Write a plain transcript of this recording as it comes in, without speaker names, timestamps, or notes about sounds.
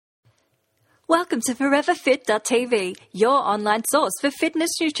Welcome to ForeverFit.tv, your online source for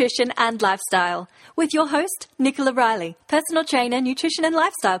fitness, nutrition and lifestyle. With your host, Nicola Riley, personal trainer, nutrition and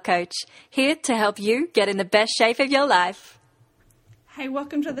lifestyle coach, here to help you get in the best shape of your life. Hey,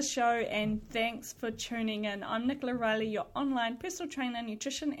 welcome to the show and thanks for tuning in. I'm Nicola Riley, your online personal trainer,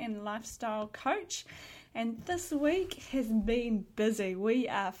 nutrition and lifestyle coach. And this week has been busy. We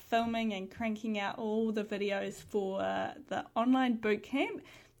are filming and cranking out all the videos for the online bootcamp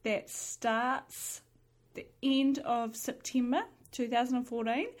that starts the end of September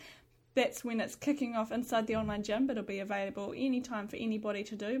 2014. That's when it's kicking off inside the online gym, but it'll be available anytime for anybody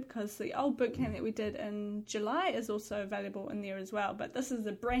to do because the old bootcamp that we did in July is also available in there as well. But this is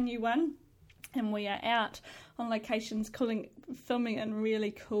a brand new one, and we are out on locations filming in really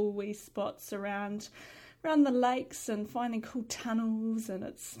cool wee spots around the lakes and finding cool tunnels, and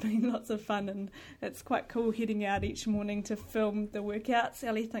it's been lots of fun, and it's quite cool heading out each morning to film the workouts.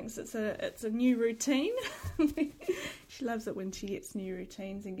 Ellie thinks it's a new routine. She loves it when she gets new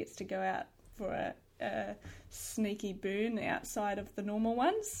routines and gets to go out for a sneaky burn outside of the normal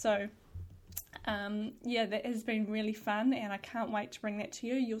ones. So that has been really fun, and I can't wait to bring that to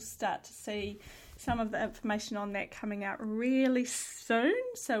you. You'll start to see some of the information on that coming out really soon.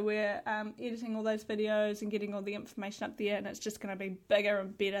 So we're editing all those videos and getting all the information up there, and it's just going to be bigger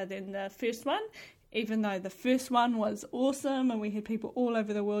and better than the first one. Even though the first one was awesome and we had people all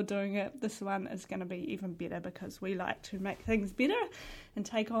over the world doing it, this one is going to be even better because we like to make things better and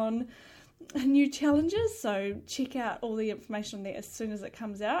take on new challenges. So check out all the information on there as soon as it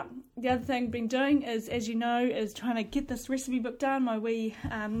comes out. The other thing I've been doing is, as you know, is trying to get this recipe book done, my wee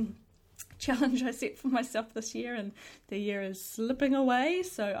challenge I set for myself this year, and the year is slipping away,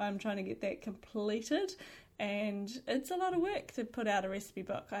 so I'm trying to get that completed, and it's a lot of work to put out a recipe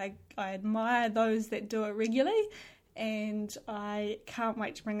book. I admire those that do it regularly, and I can't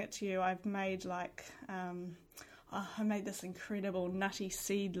wait to bring it to you. I've made I made this incredible nutty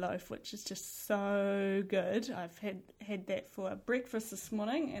seed loaf, which is just so good. I've had that for breakfast this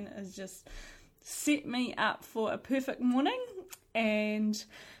morning, and it's just set me up for a perfect morning. And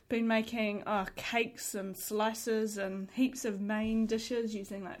been making cakes and slices and heaps of main dishes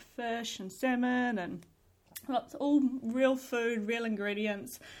using like fish and salmon and lots, all real food, real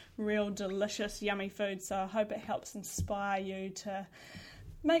ingredients, real delicious, yummy food. So I hope it helps inspire you to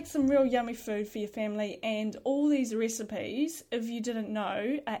make some real yummy food for your family. And all these recipes, if you didn't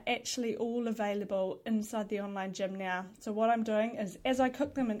know, are actually all available inside the online gym now. So what I'm doing is, as I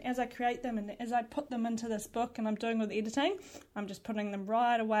cook them and as I create them and as I put them into this book and I'm doing all the editing, I'm just putting them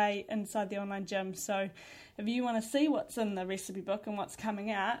right away inside the online gym. So if you want to see what's in the recipe book and what's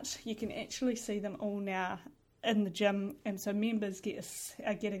coming out, you can actually see them all now in the gym. And so members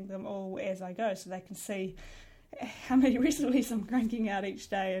are getting them all as I go, so they can see how many recipes I'm cranking out each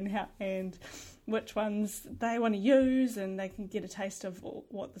day and which ones they want to use, and they can get a taste of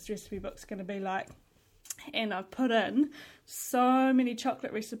what this recipe book's going to be like. And I've put in so many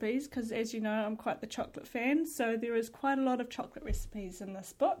chocolate recipes because, as you know, I'm quite the chocolate fan, so there is quite a lot of chocolate recipes in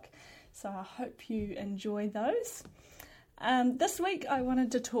this book, so I hope you enjoy those. This week I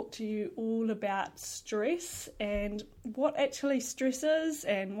wanted to talk to you all about stress and what actually stress is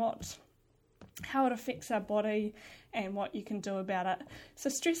and how it affects our body and what you can do about it. So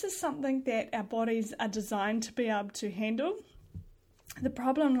stress is something that our bodies are designed to be able to handle. The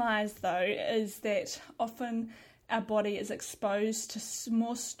problem lies, though, is that often our body is exposed to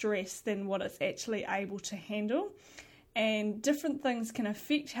more stress than what it's actually able to handle. And different things can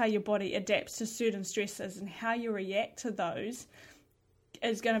affect how your body adapts to certain stresses, and how you react to those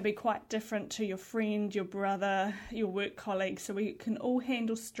is going to be quite different to your friend, your brother, your work colleague. So we can all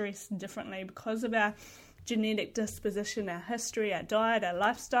handle stress differently because of our genetic disposition, our history, our diet, our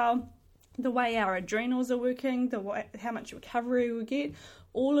lifestyle, the way our adrenals are working, how much recovery we get.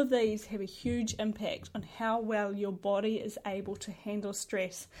 All of these have a huge impact on how well your body is able to handle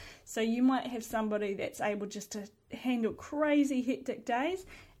stress. So you might have somebody that's able just to handle crazy hectic days,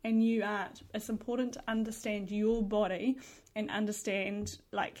 and you aren't. It's important to understand your body and understand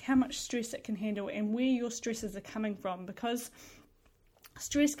how much stress it can handle and where your stresses are coming from, because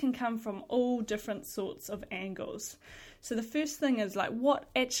stress can come from all different sorts of angles. So the first thing is what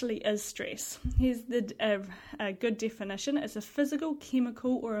actually is stress. Here's a good definition. It's a physical,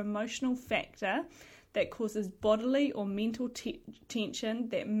 chemical or emotional factor that causes bodily or mental tension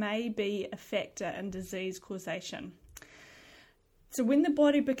that may be a factor in disease causation. So when the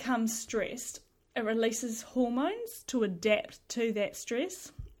body becomes stressed, it releases hormones to adapt to that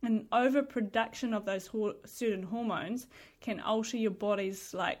stress, and overproduction of those certain hormones can alter your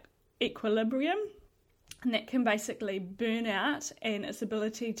body's equilibrium And that can basically burn out, and its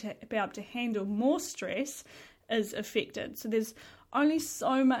ability to be able to handle more stress is affected. So there's only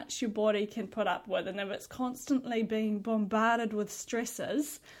so much your body can put up with, and if it's constantly being bombarded with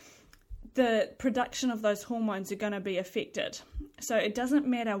stresses, the production of those hormones are going to be affected. So it doesn't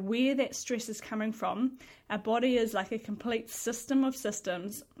matter where that stress is coming from. Our body is like a complete system of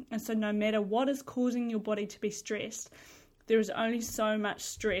systems, and so no matter what is causing your body to be stressed, there is only so much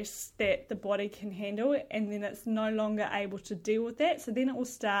stress that the body can handle, and then it's no longer able to deal with that. So then it will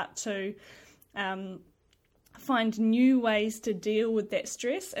start to find new ways to deal with that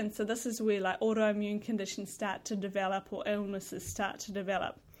stress, and so this is where like autoimmune conditions start to develop or illnesses start to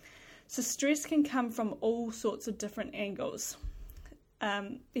develop. So stress can come from all sorts of different angles.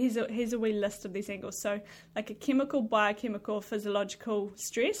 Here's a wee list of these angles. So like a chemical, biochemical, physiological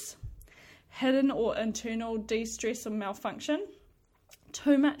stress, hidden or internal de-stress or malfunction,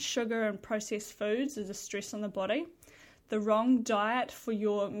 too much sugar and processed foods is a stress on the body, the wrong diet for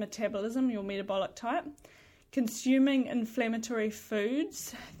your metabolism, your metabolic type, consuming inflammatory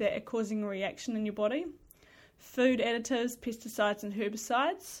foods that are causing a reaction in your body, food additives, pesticides and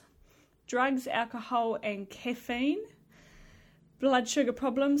herbicides, drugs, alcohol and caffeine, blood sugar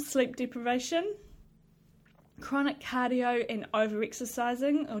problems, sleep deprivation, chronic cardio and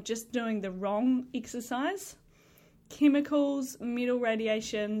over-exercising or just doing the wrong exercise, chemicals, metal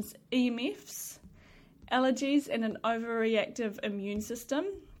radiations, EMFs, allergies and an overreactive immune system,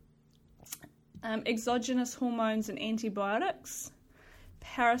 exogenous hormones and antibiotics,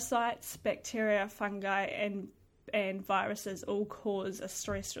 parasites, bacteria, fungi and viruses all cause a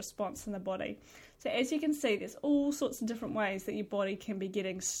stress response in the body. So as you can see, there's all sorts of different ways that your body can be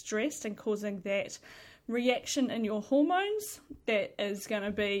getting stressed and causing that reaction in your hormones that is going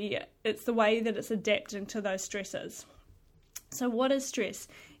to be, it's the way that it's adapting to those stresses. So what is stress?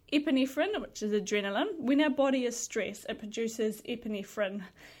 Epinephrine, which is adrenaline. When our body is stressed, it produces epinephrine.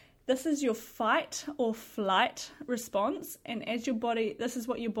 This is your fight or flight response, and as your body, this is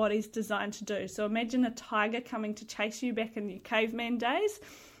what your body's designed to do. So imagine a tiger coming to chase you back in your caveman days.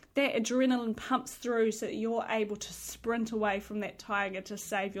 That adrenaline pumps through so that you're able to sprint away from that tiger to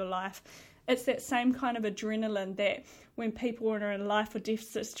save your life. It's that same kind of adrenaline that when people are in a life or death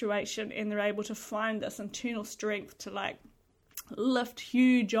situation and they're able to find this internal strength to like lift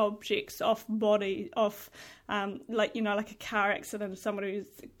huge objects off body, like a car accident, somebody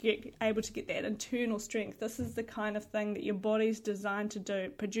who's able to get that internal strength. This is the kind of thing that your body's designed to do.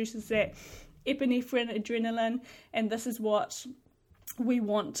 It produces that epinephrine, adrenaline, and this is what we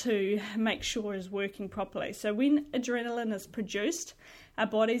want to make sure is working properly. So when adrenaline is produced, our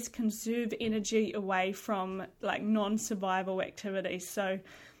bodies conserve energy away from like non-survival activities. So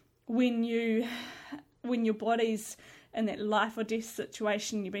when your body's in that life or death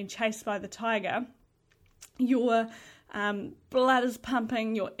situation, you've been chased by the tiger, your blood is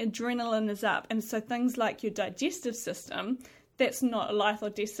pumping, your adrenaline is up, and so things like your digestive system, that's not a life or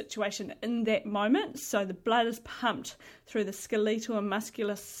death situation in that moment. So the blood is pumped through the skeletal and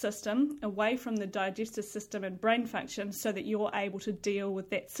muscular system away from the digestive system and brain function so that you're able to deal with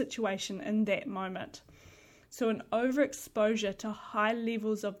that situation in that moment. So an overexposure to high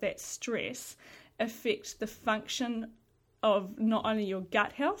levels of that stress affects the function of not only your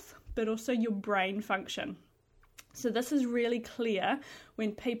gut health but also your brain function. So this is really clear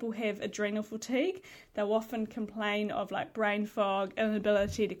when people have adrenal fatigue. They'll often complain of like brain fog,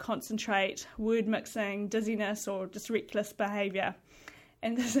 inability to concentrate, word mixing, dizziness, or just reckless behaviour.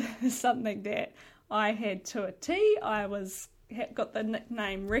 And this is something that I had to a T. I got the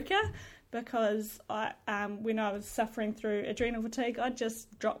nickname Wrecker because when I was suffering through adrenal fatigue, I'd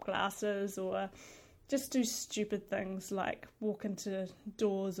just drop glasses or just do stupid things like walk into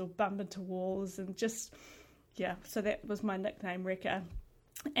doors or bump into walls and just... Yeah, so that was my nickname, Wrecker.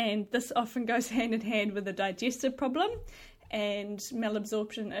 And this often goes hand in hand with a digestive problem and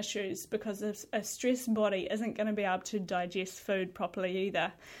malabsorption issues because a stressed body isn't going to be able to digest food properly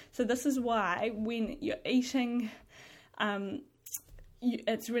either. So this is why when you're eating,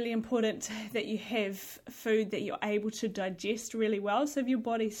 it's really important that you have food that you're able to digest really well. So if your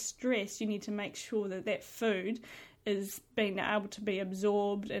body's stressed, you need to make sure that that food is being able to be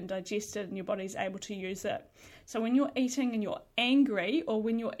absorbed and digested and your body's able to use it. So when you're eating and you're angry, or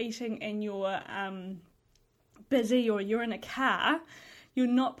when you're eating and you're busy, or you're in a car, you're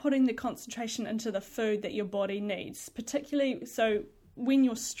not putting the concentration into the food that your body needs. Particularly so when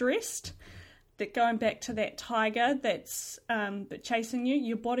you're stressed, that going back to that tiger that's chasing you,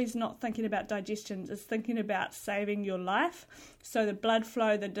 your body's not thinking about digestion, it's thinking about saving your life. So the blood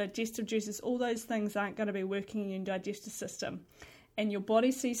flow, the digestive juices, all those things aren't going to be working in your digestive system. And your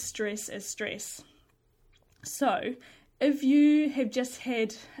body sees stress as stress. So if you have just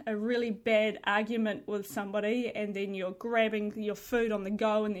had a really bad argument with somebody and then you're grabbing your food on the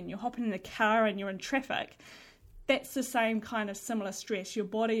go and then you're hopping in the car and you're in traffic, that's the same kind of similar stress. Your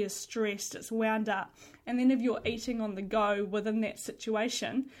body is stressed, it's wound up. And then if you're eating on the go within that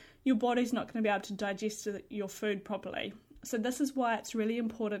situation, your body's not going to be able to digest your food properly. So this is why it's really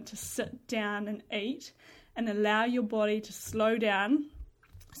important to sit down and eat and allow your body to slow down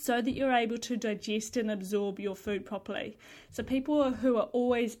so that you're able to digest and absorb your food properly. So people who are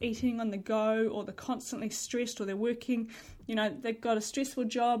always eating on the go, or they're constantly stressed, or they're working, they've got a stressful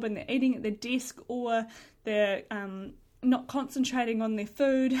job and they're eating at their desk, or they're not concentrating on their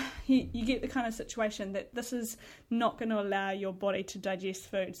food, you get the kind of situation that this is not going to allow your body to digest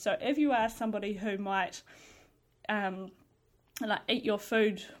food. So if you are somebody who might eat your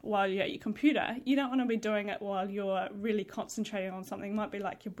food while you're at your computer, you don't want to be doing it while you're really concentrating on something. It might be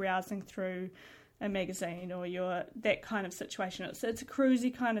like you're browsing through a magazine, or you're that kind of situation. It's a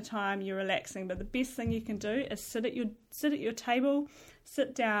cruisy kind of time, you're relaxing, but the best thing you can do is sit at your table,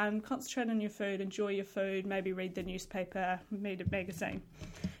 sit down, concentrate on your food, enjoy your food, maybe read the newspaper, read a magazine.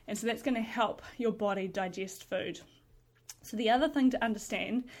 And so that's going to help your body digest food. So the other thing to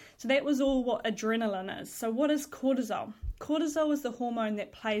understand, so that was all what adrenaline is. So what is cortisol? Cortisol is the hormone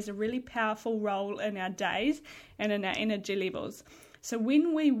that plays a really powerful role in our days and in our energy levels. So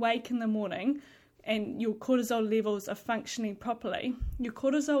when we wake in the morning and your cortisol levels are functioning properly, your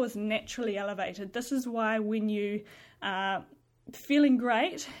cortisol is naturally elevated. This is why when you are feeling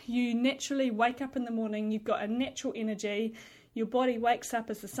great, you naturally wake up in the morning, you've got a natural energy, your body wakes up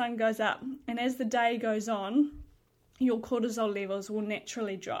as the sun goes up, and as the day goes on, your cortisol levels will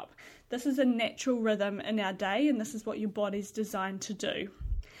naturally drop. This is a natural rhythm in our day, and this is what your body's designed to do.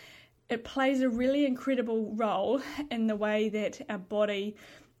 It plays a really incredible role in the way that our body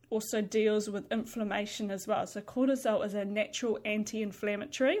also deals with inflammation as well. So cortisol is a natural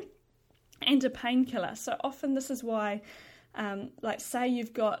anti-inflammatory and a painkiller. So often this is why, say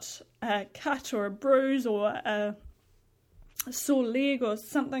you've got a cut or a bruise or a sore leg or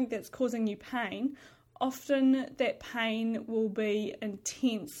something that's causing you pain, often that pain will be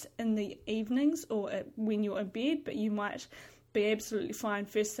intense in the evenings or when you're in bed, but you might be absolutely fine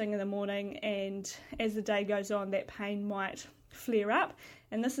first thing in the morning, and as the day goes on, that pain might flare up.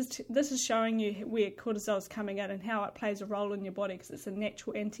 And this is showing you where cortisol is coming in and how it plays a role in your body, because it's a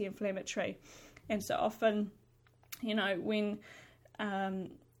natural anti-inflammatory. And so often, when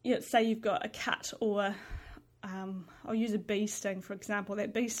say you've got a cut, or I'll use a bee sting for example.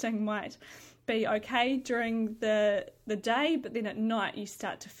 That bee sting might be okay during the day, but then at night you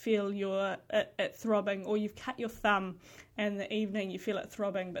start to feel it throbbing, or you've cut your thumb and in the evening you feel it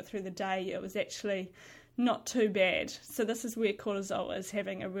throbbing, but through the day it was actually not too bad. So this is where cortisol is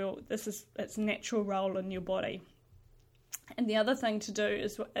having its natural role in your body. And the other thing to do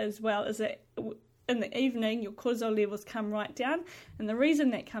as well is that in the evening your cortisol levels come right down, and the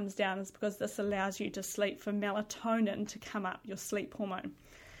reason that comes down is because this allows you to sleep for melatonin to come up, your sleep hormone.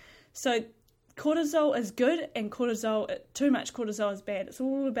 So cortisol is good, and too much cortisol is bad. It's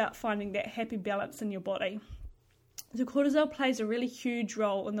all about finding that happy balance in your body. So cortisol plays a really huge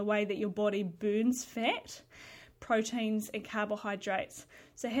role in the way that your body burns fat, proteins and carbohydrates.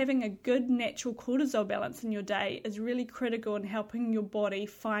 So having a good natural cortisol balance in your day is really critical in helping your body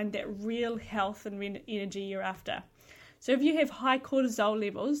find that real health and energy you're after. So if you have high cortisol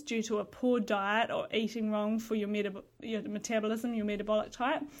levels due to a poor diet or eating wrong for your metabolism, your metabolic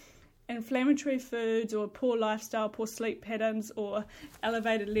type, inflammatory foods or poor lifestyle, poor sleep patterns, or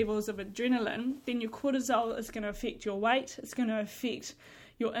elevated levels of adrenaline, then your cortisol is going to affect your weight, it's going to affect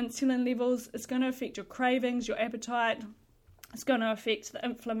your insulin levels, it's going to affect your cravings, your appetite, it's going to affect the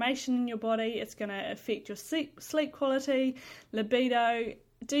inflammation in your body, it's going to affect your sleep quality, libido,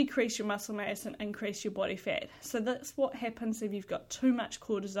 decrease your muscle mass and increase your body fat. So that's what happens if you've got too much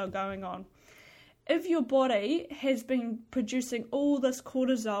cortisol going on. If your body has been producing all this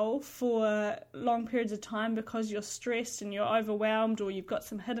cortisol for long periods of time because you're stressed and you're overwhelmed, or you've got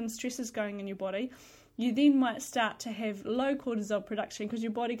some hidden stresses going in your body, you then might start to have low cortisol production because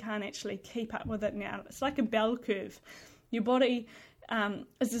your body can't actually keep up with it now. It's like a bell curve. Your body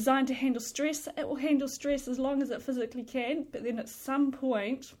is designed to handle stress. It will handle stress as long as it physically can, but then at some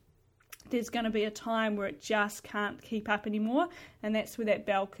point there's going to be a time where it just can't keep up anymore, and that's where that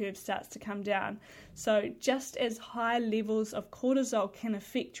bell curve starts to come down. So just as high levels of cortisol can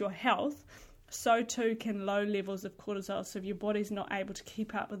affect your health, so too can low levels of cortisol, so if your body's not able to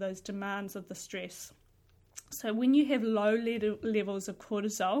keep up with those demands of the stress. So when you have low levels of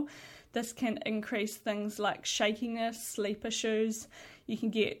cortisol, this can increase things like shakiness, sleep issues. You can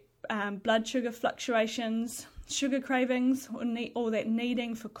get blood sugar fluctuations, sugar cravings, or that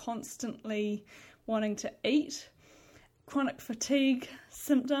needing for constantly wanting to eat, chronic fatigue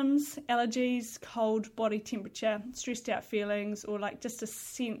symptoms, allergies, cold body temperature, stressed out feelings, or like just a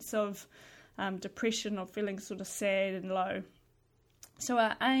sense of depression or feeling sort of sad and low. So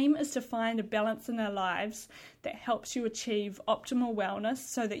our aim is to find a balance in our lives that helps you achieve optimal wellness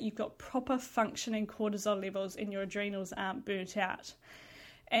so that you've got proper functioning cortisol levels and your adrenals aren't burnt out.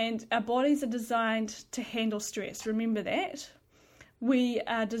 And our bodies are designed to handle stress. Remember that. We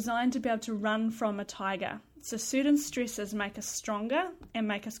are designed to be able to run from a tiger. So certain stresses make us stronger and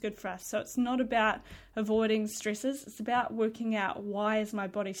make us good for us. So it's not about avoiding stresses. It's about working out, why is my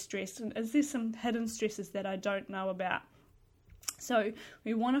body stressed? And is there some hidden stresses that I don't know about? So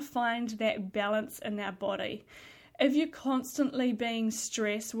we want to find that balance in our body. If you're constantly being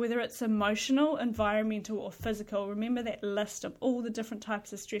stressed, whether it's emotional, environmental, or physical, remember that list of all the different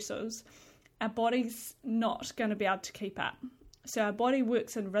types of stressors, our body's not going to be able to keep up. So our body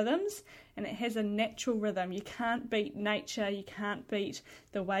works in rhythms, and it has a natural rhythm. You can't beat nature, you can't beat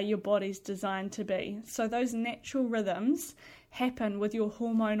the way your body's designed to be. So those natural rhythms happen with your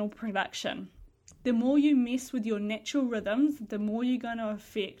hormonal production. The more you mess with your natural rhythms, the more you're going to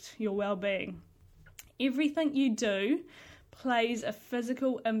affect your well-being. Everything you do plays a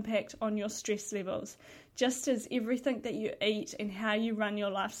physical impact on your stress levels, just as everything that you eat and how you run your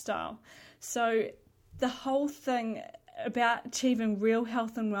lifestyle. So the whole thing about achieving real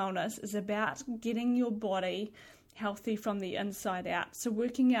health and wellness is about getting your body healthy from the inside out. So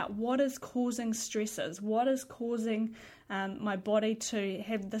working out what is causing stresses, what is causing my body to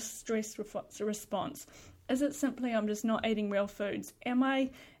have this stress response. Is it simply I'm just not eating real foods? Am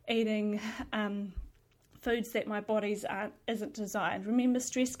I eating foods that my body's isn't designed? Remember,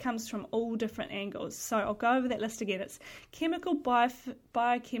 stress comes from all different angles. So I'll go over that list again. It's chemical,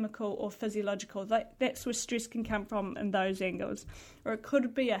 biochemical, or physiological. That's where stress can come from in those angles. Or it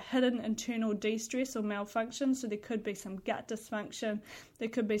could be a hidden internal de-stress or malfunction. So there could be some gut dysfunction. There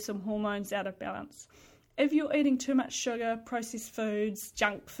could be some hormones out of balance. If you're eating too much sugar, processed foods,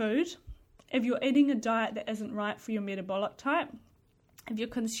 junk food, if you're eating a diet that isn't right for your metabolic type, if you're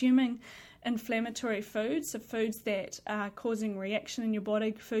consuming inflammatory foods, so foods that are causing reaction in your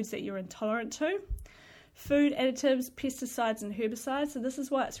body, foods that you're intolerant to, food additives, pesticides and herbicides. So this is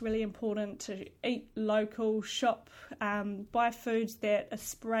why it's really important to eat local, shop, buy foods that are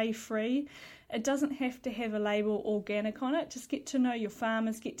spray-free. It doesn't have to have a label organic on it. Just get to know your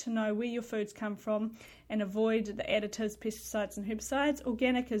farmers, get to know where your foods come from, and avoid the additives, pesticides and herbicides.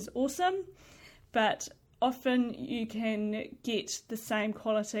 Organic is awesome, but often you can get the same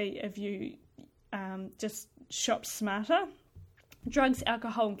quality if you just shop smarter. Drugs,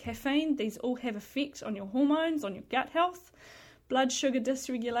 alcohol and caffeine, these all have effect on your hormones, on your gut health, blood sugar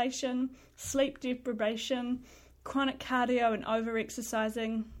dysregulation, sleep deprivation, chronic cardio and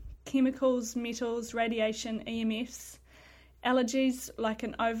over-exercising, chemicals, metals, radiation, EMFs, allergies like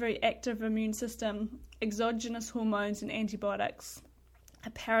an overactive immune system, exogenous hormones and antibiotics,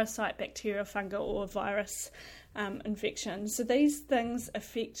 a parasite, bacteria, fungal or virus infection. So these things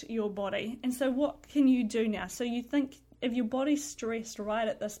affect your body. And so what can you do now? So you think if your body's stressed right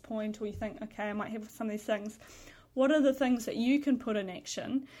at this point, or you think, okay, I might have some of these things, what are the things that you can put in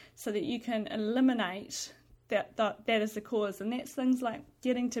action so that you can eliminate that is the cause? And that's things like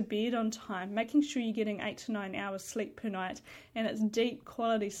getting to bed on time, making sure you're getting 8 to 9 hours sleep per night, and it's deep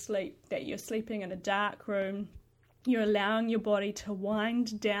quality sleep, that you're sleeping in a dark room. You're allowing your body to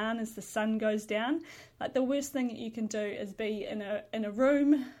wind down as the sun goes down. Like the worst thing that you can do is be in a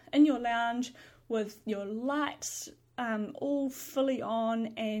room, in your lounge, with your lights all fully on,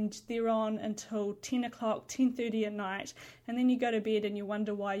 and they're on until 10 o'clock, 10:30 at night, and then you go to bed and you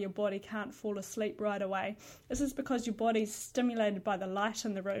wonder why your body can't fall asleep right away. This is because your body's stimulated by the light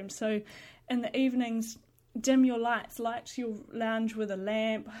in the room. So in the evenings, dim your lights, light your lounge with a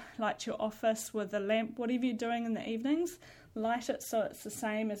lamp, light your office with a lamp, whatever you're doing in the evenings, light it so it's the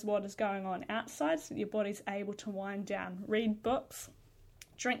same as what is going on outside, so that your body's able to wind down. Read books,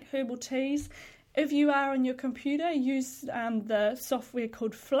 drink herbal teas. If you are on your computer, use the software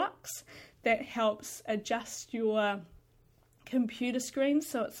called Flux that helps adjust your computer screen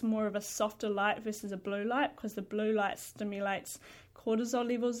so it's more of a softer light versus a blue light, because the blue light stimulates cortisol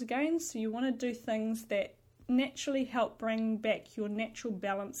levels again. So you want to do things that naturally help bring back your natural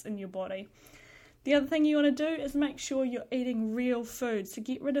balance in your body. The other thing you want to do is make sure you're eating real food. So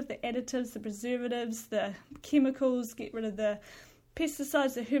get rid of the additives, the preservatives, the chemicals, get rid of the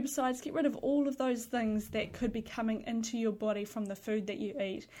pesticides, the herbicides, get rid of all of those things that could be coming into your body from the food that you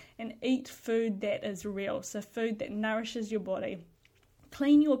eat, and eat food that is real, so food that nourishes your body.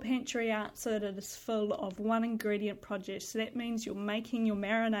 Clean your pantry out so that it is full of one ingredient produce. So that means you're making your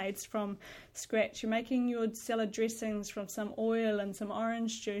marinades from scratch. You're making your salad dressings from some oil and some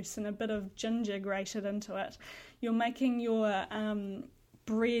orange juice and a bit of ginger grated into it. You're making your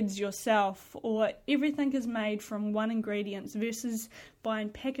breads yourself, or everything is made from one ingredient versus buying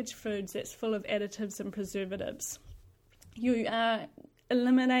packaged foods that's full of additives and preservatives. You are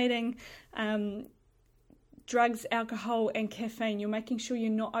eliminating drugs, alcohol and caffeine. You're making sure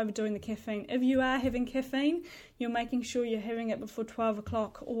you're not overdoing the caffeine. If you are having caffeine, you're making sure you're having it before 12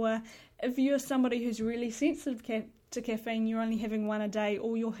 o'clock, or if you're somebody who's really sensitive to caffeine, you're only having one a day,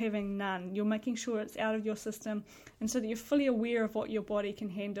 or you're having none. You're making sure it's out of your system, and so that you're fully aware of what your body can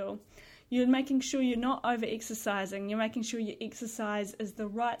handle. You're making sure you're not over-exercising. You're making sure your exercise is the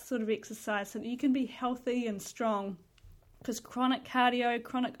right sort of exercise so that you can be healthy and strong, because chronic cardio,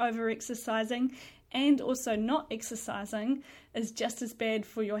 chronic over-exercising, and also not exercising is just as bad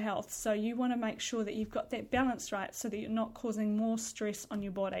for your health. So you want to make sure that you've got that balance right so that you're not causing more stress on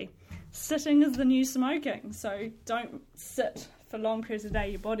your body. Sitting is the new smoking, so don't sit for long periods of the day.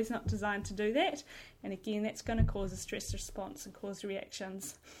 Your body's not designed to do that, and again, that's going to cause a stress response and cause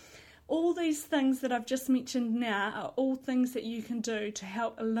reactions. All these things that I've just mentioned now are all things that you can do to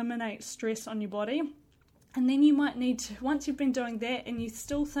help eliminate stress on your body. And then you might need to, once you've been doing that and you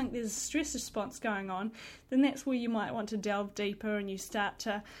still think there's a stress response going on, then that's where you might want to delve deeper and you start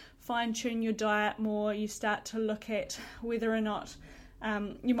to fine-tune your diet more. You start to look at whether or not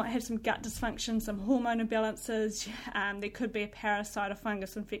you might have some gut dysfunction, some hormone imbalances. There could be a parasite or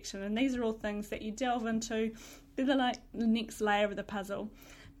fungus infection, and these are all things that you delve into. They're like the next layer of the puzzle.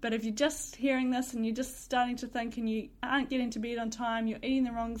 But if you're just hearing this and you're just starting to think and you aren't getting to bed on time, you're eating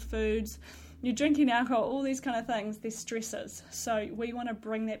the wrong foods, you're drinking alcohol, all these kind of things, they're stressors. So we want to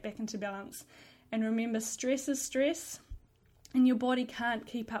bring that back into balance. And remember, stress is stress, and your body can't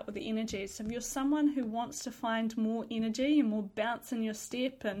keep up with the energy. So if you're someone who wants to find more energy and more bounce in your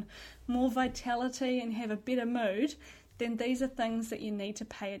step and more vitality and have a better mood, then these are things that you need to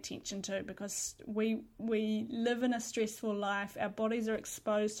pay attention to, because we live in a stressful life. Our bodies are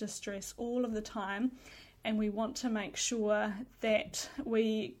exposed to stress all of the time, and we want to make sure that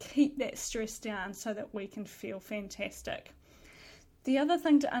we keep that stress down so that we can feel fantastic. The other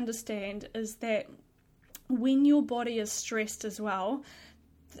thing to understand is that when your body is stressed as well,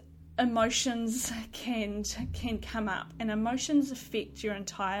 emotions can come up, and emotions affect your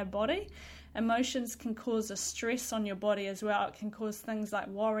entire body. Emotions can cause a stress on your body as well. It can cause things like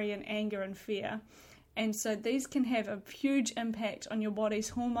worry and anger and fear. And so these can have a huge impact on your body's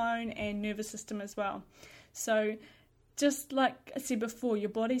hormone and nervous system as well. So just like I said before, your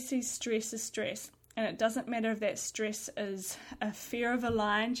body sees stress as stress. And it doesn't matter if that stress is a fear of a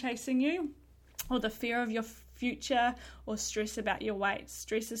lion chasing you, or the fear of your future, or stress about your weight.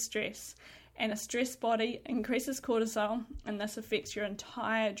 Stress is stress. And a stressed body increases cortisol, and this affects your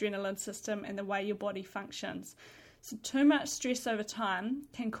entire adrenaline system and the way your body functions. So too much stress over time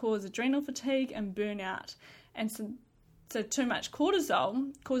can cause adrenal fatigue and burnout. And so too much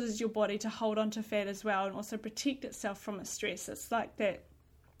cortisol causes your body to hold on to fat as well and also protect itself from its stress. It's like that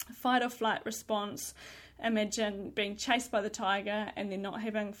fight or flight response. Imagine being chased by the tiger and then not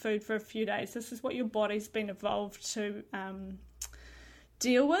having food for a few days. This is what your body's been evolved to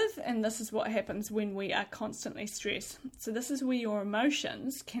deal with, and this is what happens when we are constantly stressed. So this is where your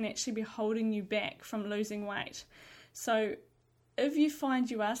emotions can actually be holding you back from losing weight. So if you find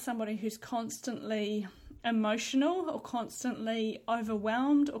you are somebody who's constantly emotional or constantly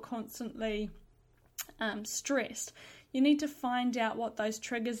overwhelmed or constantly stressed, you need to find out what those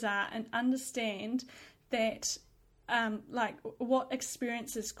triggers are and understand that like what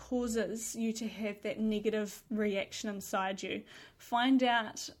experiences causes you to have that negative reaction inside you. Find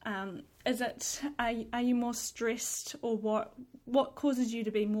out, are you more stressed, or what causes you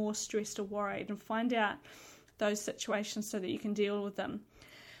to be more stressed or worried, and find out those situations so that you can deal with them.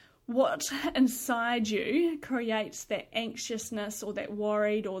 What inside you creates that anxiousness or that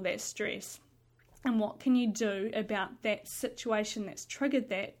worried or that stress, and what can you do about that situation that's triggered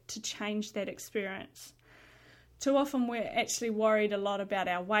that to change that experience? Too often we're actually worried a lot about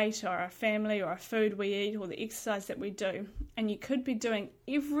our weight or our family or our food we eat or the exercise that we do. And you could be doing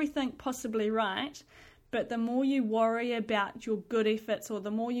everything possibly right, but the more you worry about your good efforts, or the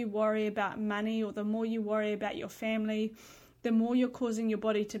more you worry about money, or the more you worry about your family, the more you're causing your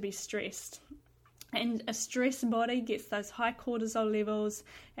body to be stressed. And a stressed body gets those high cortisol levels,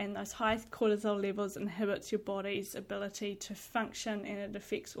 and those high cortisol levels inhibits your body's ability to function, and it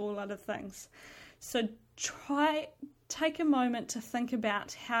affects all other things. So take a moment to think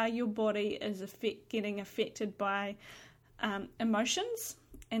about how your body is getting affected by emotions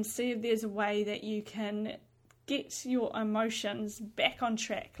and see if there's a way that you can get your emotions back on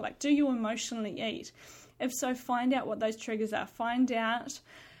track. Like, do you emotionally eat? If so, find out what those triggers are. Find out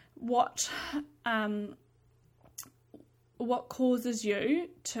what causes you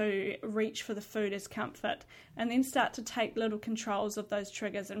to reach for the food as comfort, and then start to take little controls of those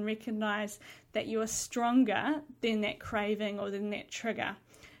triggers and recognize that you are stronger than that craving or than that trigger.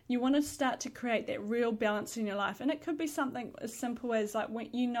 You want to start to create that real balance in your life, and it could be something as simple as like when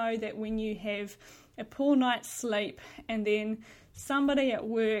you know that when you have a poor night's sleep and then somebody at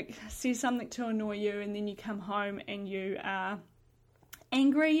work says something to annoy you, and then you come home and you are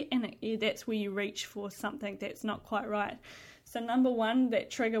angry, and that's where you reach for something that's not quite right. So number one,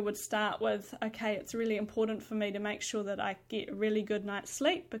 that trigger would start with, okay, it's really important for me to make sure that I get a really good night's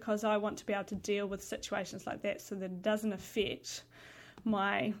sleep, because I want to be able to deal with situations like that so that it doesn't affect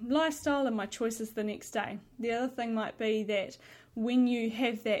my lifestyle and my choices the next day. The other thing might be that when you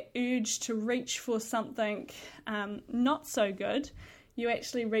have that urge to reach for something not so good, you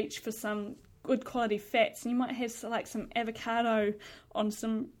actually reach for some good quality fats, and you might have like some avocado on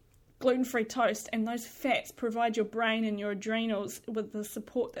some gluten-free toast, and those fats provide your brain and your adrenals with the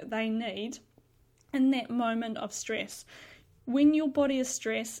support that they need in that moment of stress. When your body is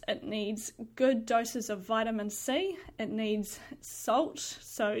stressed, it needs good doses of vitamin C, it needs salt,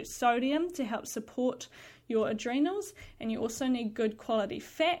 so sodium, to help support your adrenals, and you also need good quality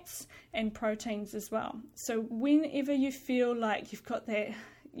fats and proteins as well. So whenever you feel like you've got that,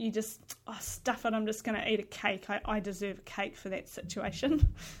 you just, stuff it, I'm just going to eat a cake, I deserve a cake for that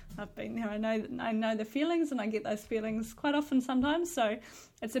situation. I've been there, I know the feelings, and I get those feelings quite often sometimes. So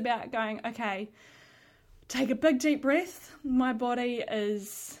it's about going, okay, take a big deep breath. My body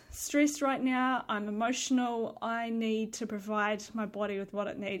is stressed right now, I'm emotional, I need to provide my body with what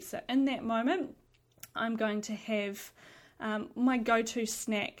it needs. So in that moment, I'm going to have my go-to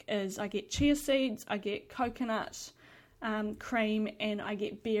snack is I get chia seeds, I get coconut cream, and I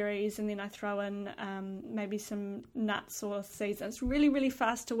get berries, and then I throw in maybe some nuts or seeds. And it's really, really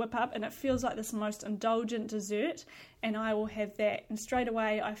fast to whip up, and it feels like this most indulgent dessert, and I will have that, and straight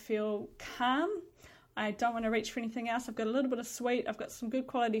away I feel calm. I don't want to reach for anything else. I've got a little bit of sweet, I've got some good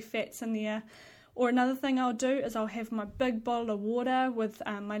quality fats in there. Or another thing I'll do is I'll have my big bottle of water with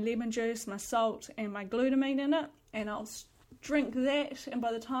my lemon juice, my salt, and my glutamine in it, and I'll drink that, and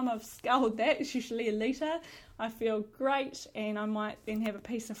by the time I've sculled that, it's usually a litre, I feel great, and I might then have a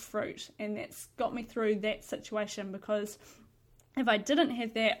piece of fruit, and that's got me through that situation, because if I didn't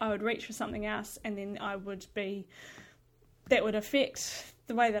have that, I would reach for something else, and then that would affect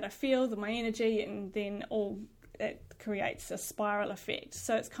the way that I feel, my energy, and then all that creates a spiral effect.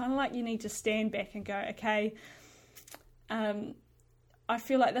 So it's kind of like you need to stand back and go, okay, I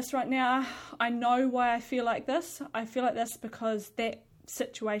feel like this right now. I know why I feel like this. I feel like this because that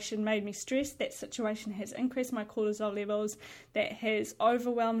situation made me stressed. That situation has increased my cortisol levels. That has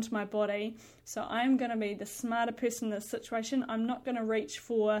overwhelmed my body. So I'm going to be the smarter person in this situation. I'm not going to reach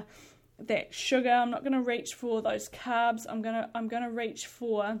for that sugar. I'm not going to reach for those carbs. I'm going to reach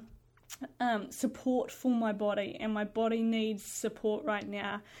for support for my body, and my body needs support right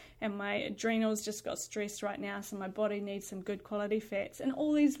now, and my adrenals just got stressed right now, so my body needs some good quality fats. And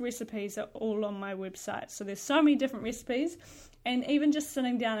all these recipes are all on my website, so there's so many different recipes, and even just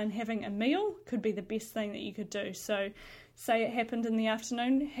sitting down and having a meal could be the best thing that you could do. So say it happened in the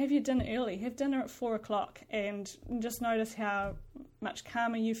afternoon, have your dinner early, have dinner at 4 o'clock, and just notice how much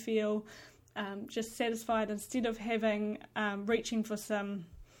calmer you feel, just satisfied, instead of having reaching for some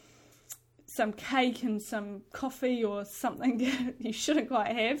cake and some coffee or something you shouldn't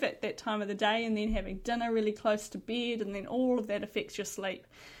quite have at that time of the day, and then having dinner really close to bed, and then all of that affects your sleep.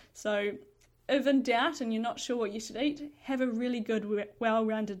 So if in doubt and you're not sure what you should eat, have a really good,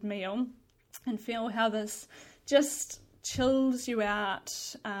 well-rounded meal, and feel how this just chills you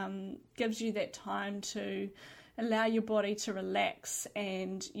out, gives you that time to allow your body to relax,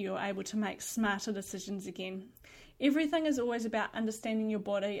 and you're able to make smarter decisions again. Everything is always about understanding your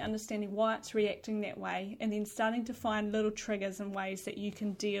body, understanding why it's reacting that way, and then starting to find little triggers and ways that you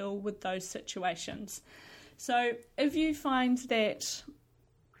can deal with those situations. So if you find that,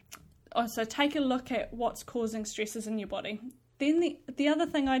 also take a look at what's causing stresses in your body. Then the other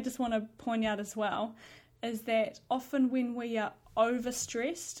thing I just want to point out as well is that often when we are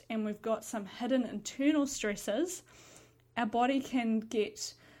overstressed and we've got some hidden internal stresses, our body can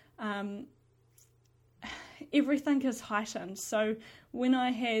get everything is heightened. So when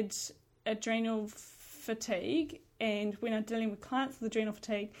I had adrenal fatigue, and when I'm dealing with clients with adrenal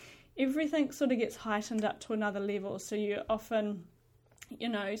fatigue, everything sort of gets heightened up to another level. So you often,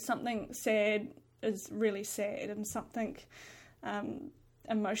 something sad is really sad, and something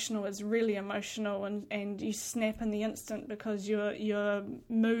emotional is really emotional, and you snap in the instant because you're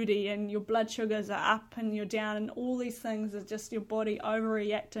moody and your blood sugars are up and you're down, and all these things are just your body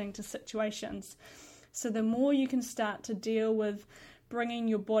overreacting to situations. So the more you can start to deal with bringing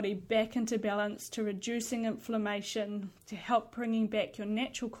your body back into balance, to reducing inflammation, to help bringing back your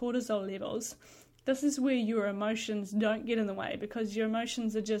natural cortisol levels, this is where your emotions don't get in the way, because your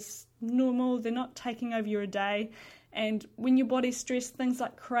emotions are just normal, they're not taking over your day. And when your body's stressed, things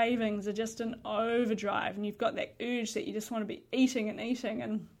like cravings are just in overdrive, and you've got that urge that you just want to be eating,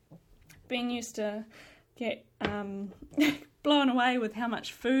 and being used to get blown away with how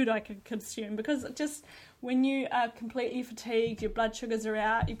much food I could consume, because just when you are completely fatigued, your blood sugars are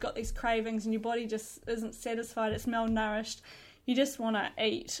out, you've got these cravings and your body just isn't satisfied, it's malnourished, you just want to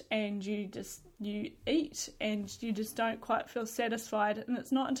eat, and you eat and you just don't quite feel satisfied. And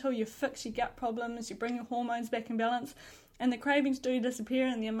it's not until you fix your gut problems, you bring your hormones back in balance, and the cravings do disappear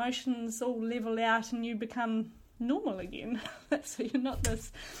and the emotions all level out and you become normal again. So you're not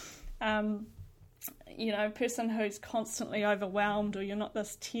this person who's constantly overwhelmed, or you're not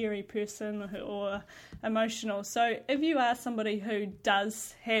this teary person or emotional. So if you are somebody who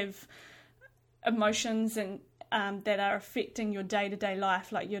does have emotions and that are affecting your day-to-day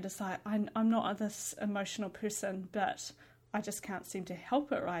life, like you're just like, I'm not this emotional person, but I just can't seem to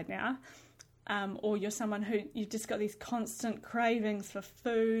help it right now, or you're someone who you've just got these constant cravings for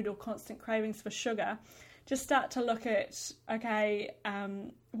food or constant cravings for sugar, just start to look at, okay,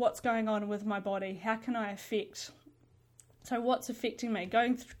 what's going on with my body? How can I affect? So what's affecting me?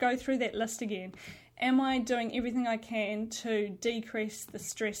 Go through that list again. Am I doing everything I can to decrease the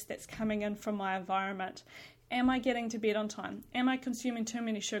stress that's coming in from my environment? Am I getting to bed on time? Am I consuming too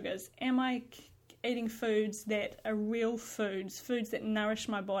many sugars? Am I eating foods that are real foods that nourish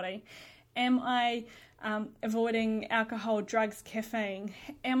my body? Am I avoiding alcohol, drugs, caffeine?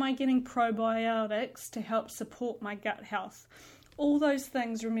 Am I getting probiotics to help support my gut health? All those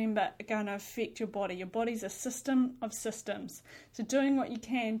things, remember, are going to affect your body. Your body's a system of systems. So doing what you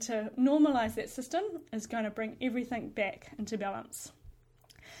can to normalise that system is going to bring everything back into balance.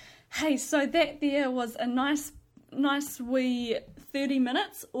 Hey, so that there was a nice wee 30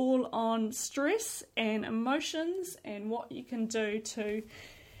 minutes all on stress and emotions and what you can do to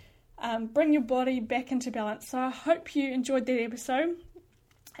bring your body back into balance. So I hope you enjoyed that episode.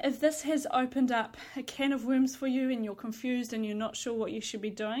 If this has opened up a can of worms for you and you're confused and you're not sure what you should be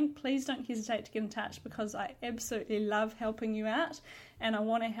doing, please don't hesitate to get in touch, because I absolutely love helping you out and I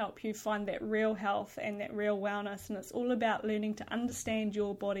want to help you find that real health and that real wellness. And it's all about learning to understand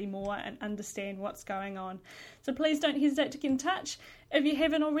your body more and understand what's going on. So please don't hesitate to get in touch. If you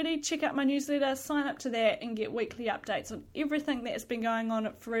haven't already, check out my newsletter, sign up to that and get weekly updates on everything that's been going on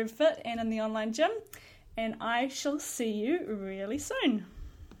at Forever Fit and in the online gym. And I shall see you really soon.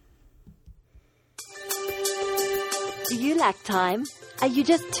 Do you lack time? Are you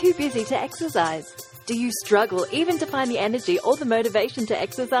just too busy to exercise? Do you struggle even to find the energy or the motivation to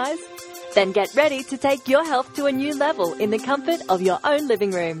exercise? Then get ready to take your health to a new level in the comfort of your own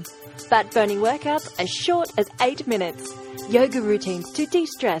living room. Fat-burning workouts as short as 8 minutes. Yoga routines to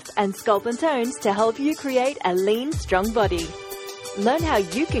de-stress and sculpt and tones to help you create a lean, strong body. Learn how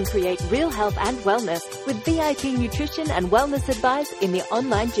you can create real health and wellness with VIP nutrition and wellness advice in the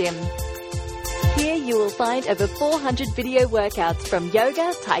online gym. Here you will find over 400 video workouts from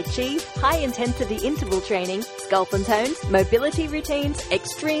yoga, tai chi, high-intensity interval training, sculpt and tones, mobility routines,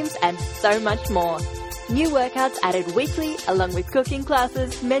 extremes, and so much more. New workouts added weekly, along with cooking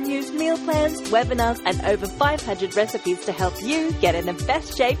classes, menus, meal plans, webinars, and over 500 recipes to help you get in the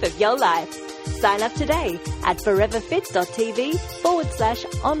best shape of your life. Sign up today at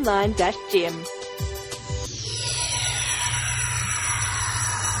foreverfit.tv/online-gym.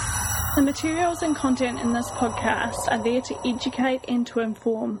 The materials and content in this podcast are there to educate and to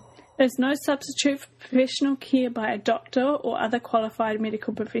inform. There is no substitute for professional care by a doctor or other qualified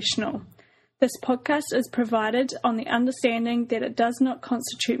medical professional. This podcast is provided on the understanding that it does not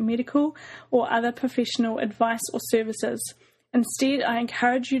constitute medical or other professional advice or services. Instead, I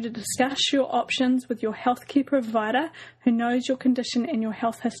encourage you to discuss your options with your healthcare provider who knows your condition and your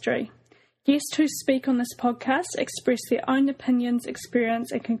health history. Guests who speak on this podcast express their own opinions,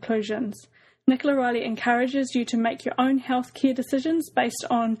 experience, and conclusions. Nicola Riley encourages you to make your own healthcare decisions based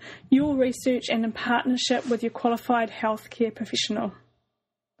on your research and in partnership with your qualified healthcare professional.